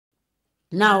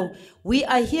Now, we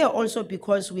are here also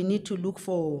because we need to look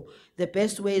for the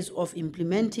best ways of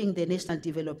implementing the National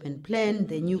Development Plan,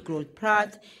 the New Growth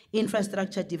Path,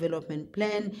 Infrastructure Development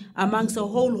Plan, amongst a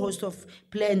whole host of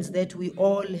plans that we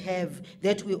all have,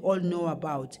 that we all know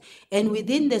about. And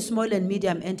within the small and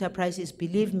medium enterprises,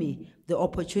 believe me, the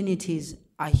opportunities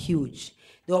are huge.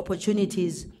 The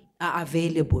opportunities are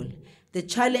available. The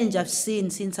challenge I've seen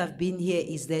since I've been here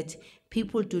is that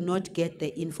people do not get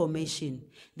the information.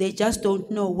 They just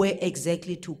don't know where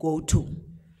exactly to go to.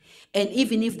 And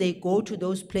even if they go to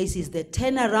those places, the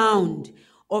turnaround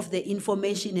of the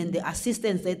information and the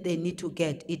assistance that they need to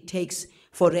get, it takes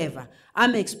forever.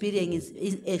 I'm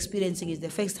experiencing is the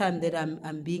first time that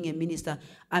I'm being a minister,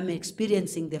 I'm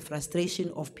experiencing the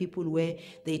frustration of people where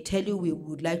they tell you we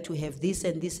would like to have this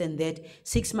and this and that.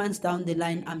 6 months down the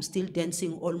line, I'm still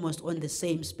dancing almost on the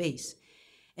same space.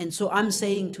 And so I'm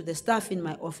saying to the staff in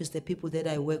my office, the people that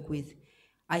I work with,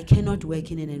 I cannot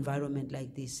work in an environment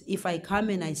like this. If I come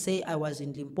and I say I was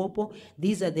in Limpopo,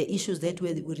 these are the issues that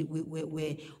were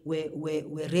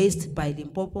raised by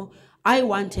Limpopo, I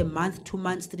want a month, 2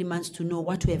 months, 3 months to know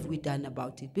what have we done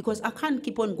about it. Because I can't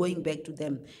keep on going back to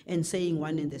them and saying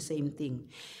one and the same thing.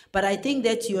 But I think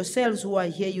that yourselves who are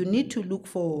here, you need to look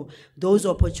for those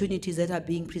opportunities that are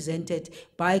being presented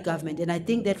by government. And I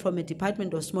think that from a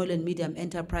Department of Small and Medium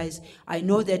Enterprise, I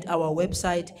know that our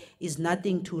website is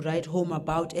nothing to write home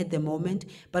about at the moment.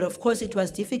 But of course, it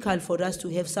was difficult for us to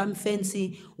have some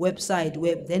fancy website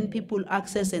where then people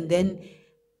access and then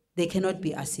they cannot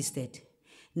be assisted.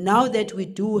 Now that we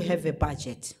do have a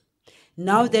budget,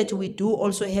 now that we do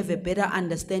also have a better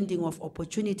understanding of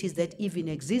opportunities that even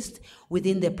exist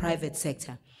within the private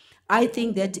sector, I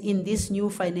think that in this new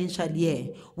financial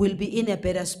year, we'll be in a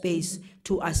better space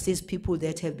to assist people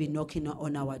that have been knocking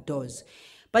on our doors.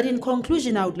 But in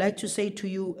conclusion, I would like to say to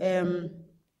you,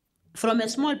 from a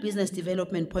small business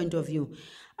development point of view,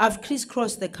 I've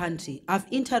crisscrossed the country. I've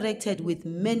interacted with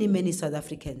many, many South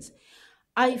Africans.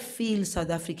 I feel South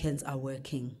Africans are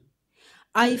working.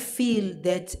 I feel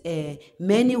that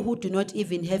many who do not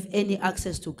even have any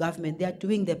access to government, they are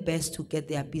doing their best to get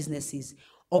their businesses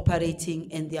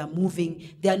operating and they are moving.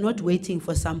 They are not waiting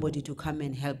for somebody to come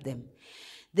and help them.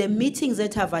 The meetings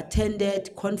that I've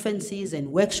attended, conferences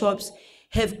and workshops,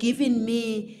 have given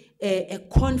me a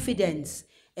confidence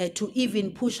to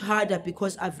even push harder,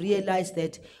 because I've realized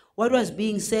that what was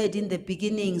being said in the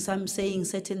beginning, some saying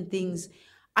certain things,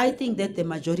 I think that the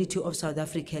majority of South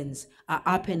Africans are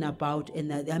up and about and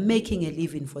they are making a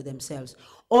living for themselves.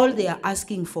 All they are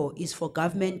asking for is for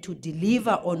government to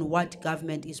deliver on what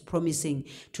government is promising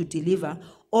to deliver.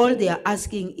 All they are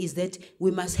asking is that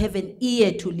we must have an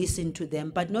ear to listen to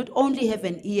them, but not only have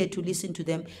an ear to listen to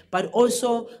them, but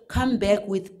also come back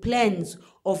with plans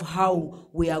of how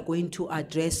we are going to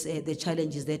address the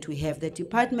challenges that we have. The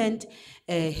department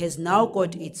has now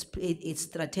got its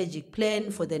strategic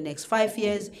plan for the next 5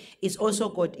 years. It's also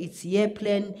got its year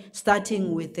plan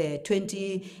starting with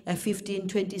 2015,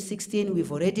 2016.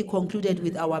 We've already concluded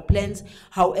with our plans.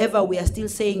 However, we are still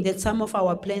saying that some of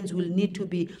our plans will need to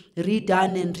be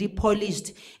redone and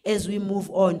repolished as we move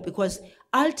on, because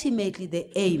ultimately the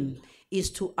aim is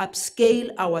to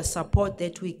upscale our support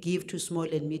that we give to small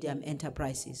and medium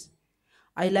enterprises.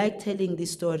 I like telling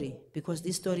this story because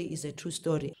this story is a true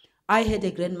story. I had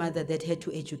a grandmother that had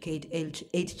to educate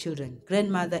 8 children,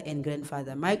 grandmother and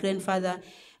grandfather. My grandfather,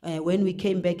 when we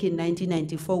came back in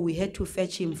 1994, we had to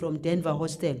fetch him from Denver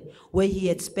Hostel, where he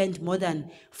had spent more than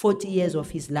 40 years of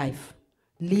his life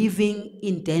living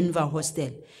in Denver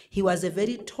Hostel. He was a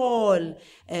very tall,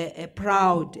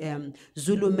 proud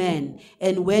Zulu man.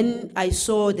 And when I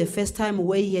saw the first time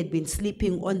where he had been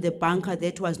sleeping on the bunker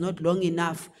that was not long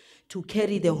enough to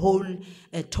carry the whole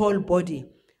tall body,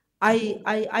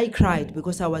 I cried,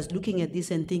 because I was looking at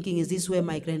this and thinking, is this where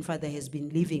my grandfather has been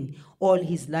living all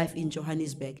his life in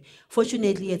Johannesburg?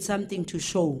 Fortunately, he had something to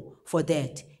show for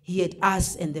that. He had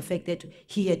us, and the fact that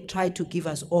he had tried to give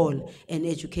us all an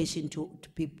education to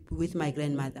be with my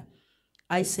grandmother.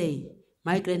 I say,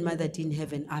 my grandmother didn't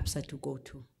have an ABSA to go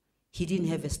to. She didn't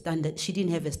have a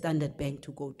Standard Bank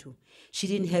to go to. She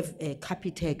didn't have a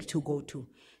Capitec to go to.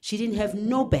 She didn't have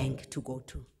no bank to go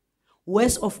to.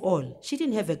 Worst of all, she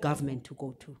didn't have a government to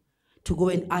go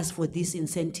and ask for this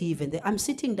incentive. And I'm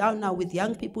sitting down now with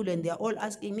young people and they're all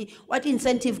asking me, what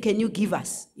incentive can you give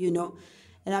us,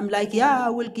 And I'm like, yeah, I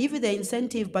will give you the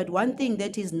incentive, but one thing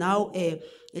that is now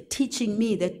teaching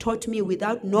me, that taught me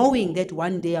without knowing that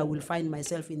one day I will find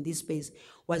myself in this space,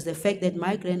 was the fact that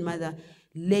my grandmother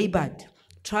labored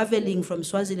traveling from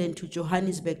Swaziland to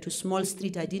Johannesburg to Small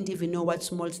Street. I didn't even know what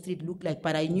Small Street looked like,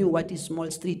 but I knew what is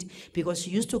Small Street because she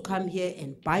used to come here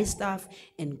and buy stuff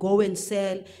and go and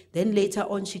sell. Then later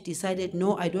on, she decided,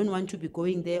 no, I don't want to be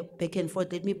going there back and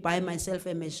forth. Let me buy myself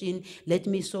a machine. Let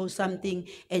me sew something.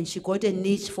 And she got a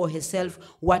niche for herself,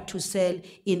 what to sell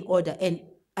in order. And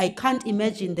I can't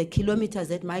imagine the kilometers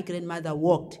that my grandmother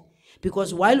walked,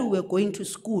 because while we were going to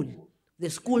school, the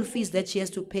school fees that she has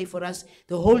to pay for us,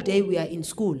 the whole day we are in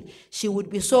school, she would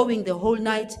be sewing the whole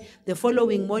night. The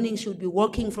following morning, she would be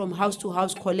walking from house to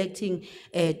house collecting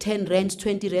 10 rands,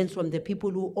 20 rands from the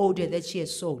people who owed her that she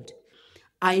has sold.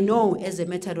 I know, as a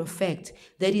matter of fact,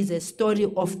 there is a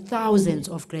story of thousands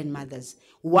of grandmothers,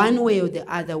 one way or the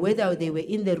other, whether they were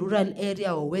in the rural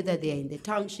area or whether they are in the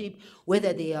township,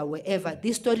 whether they are wherever.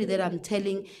 This story that I'm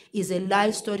telling is a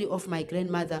life story of my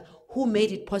grandmother who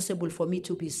made it possible for me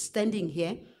to be standing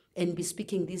here and be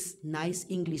speaking this nice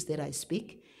English that I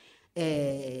speak,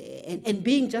 and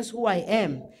being just who I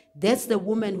am. That's the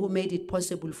woman who made it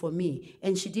possible for me.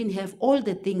 And she didn't have all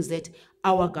the things that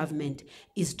our government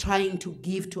is trying to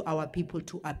give to our people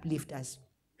to uplift us.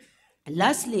 And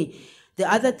lastly, the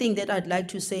other thing that I'd like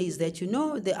to say is that, you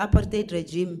know, the apartheid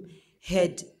regime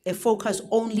had a focus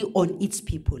only on its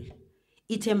people.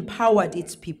 It empowered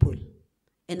its people.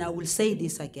 And I will say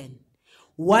this again.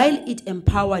 While it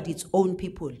empowered its own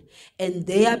people, and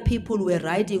their people were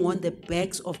riding on the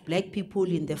backs of black people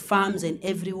in the farms and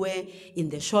everywhere, in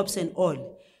the shops and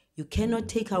all, you cannot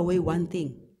take away one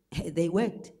thing. They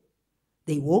worked.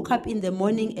 They woke up in the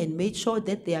morning and made sure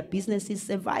that their businesses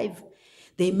survive.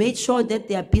 They made sure that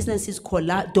their businesses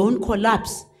don't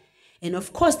collapse. And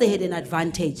of course, they had an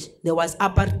advantage. There was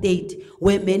apartheid,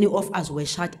 where many of us were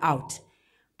shut out.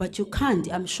 But you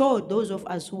can't. I'm sure those of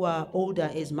us who are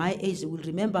older, as my age, will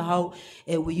remember how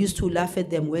we used to laugh at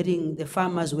them the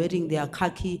farmers wearing their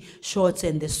khaki shorts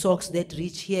and the socks that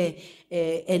reach here.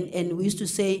 And we used to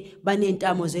say,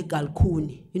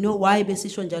 you know why?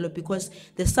 Because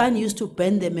the sun used to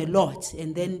burn them a lot.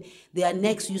 And then their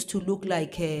necks used to look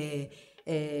like in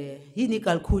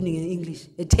English,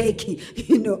 a turkey,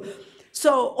 you know.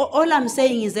 So all I'm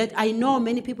saying is that I know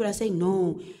many people are saying,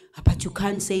 no, but you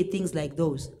can't say things like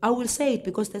those. I will say it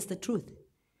because that's the truth.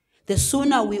 The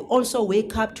sooner we also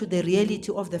wake up to the reality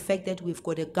of the fact that we've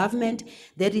got a government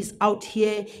that is out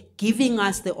here giving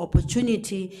us the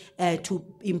opportunity to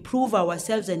improve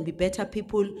ourselves and be better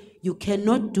people, you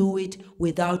cannot do it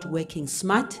without working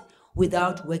smart,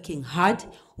 without working hard,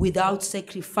 without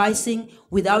sacrificing,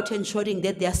 without ensuring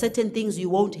that there are certain things you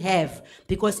won't have.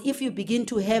 Because if you begin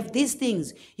to have these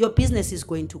things, your business is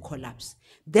going to collapse.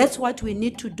 That's what we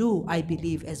need to do, I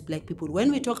believe, as black people.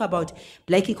 When we talk about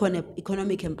black economic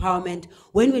empowerment,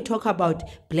 when we talk about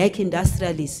black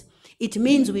industrialists, it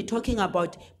means we're talking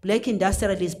about black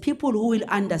industrialists, people who will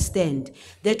understand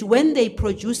that when they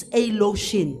produce a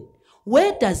lotion,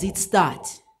 where does it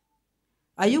start?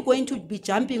 Are you going to be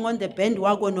jumping on the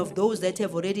bandwagon of those that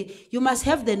have already? You must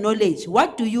have the knowledge.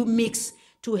 What do you mix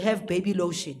to have baby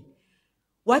lotion?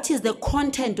 What is the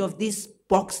content of this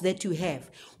box that you have?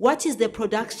 What is the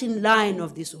production line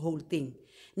of this whole thing?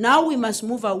 Now we must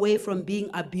move away from being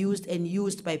abused and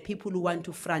used by people who want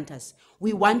to front us.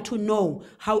 We want to know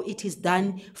how it is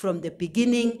done from the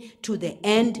beginning to the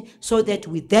end so that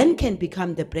we then can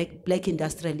become the black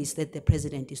industrialists that the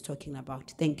president is talking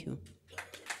about. Thank you.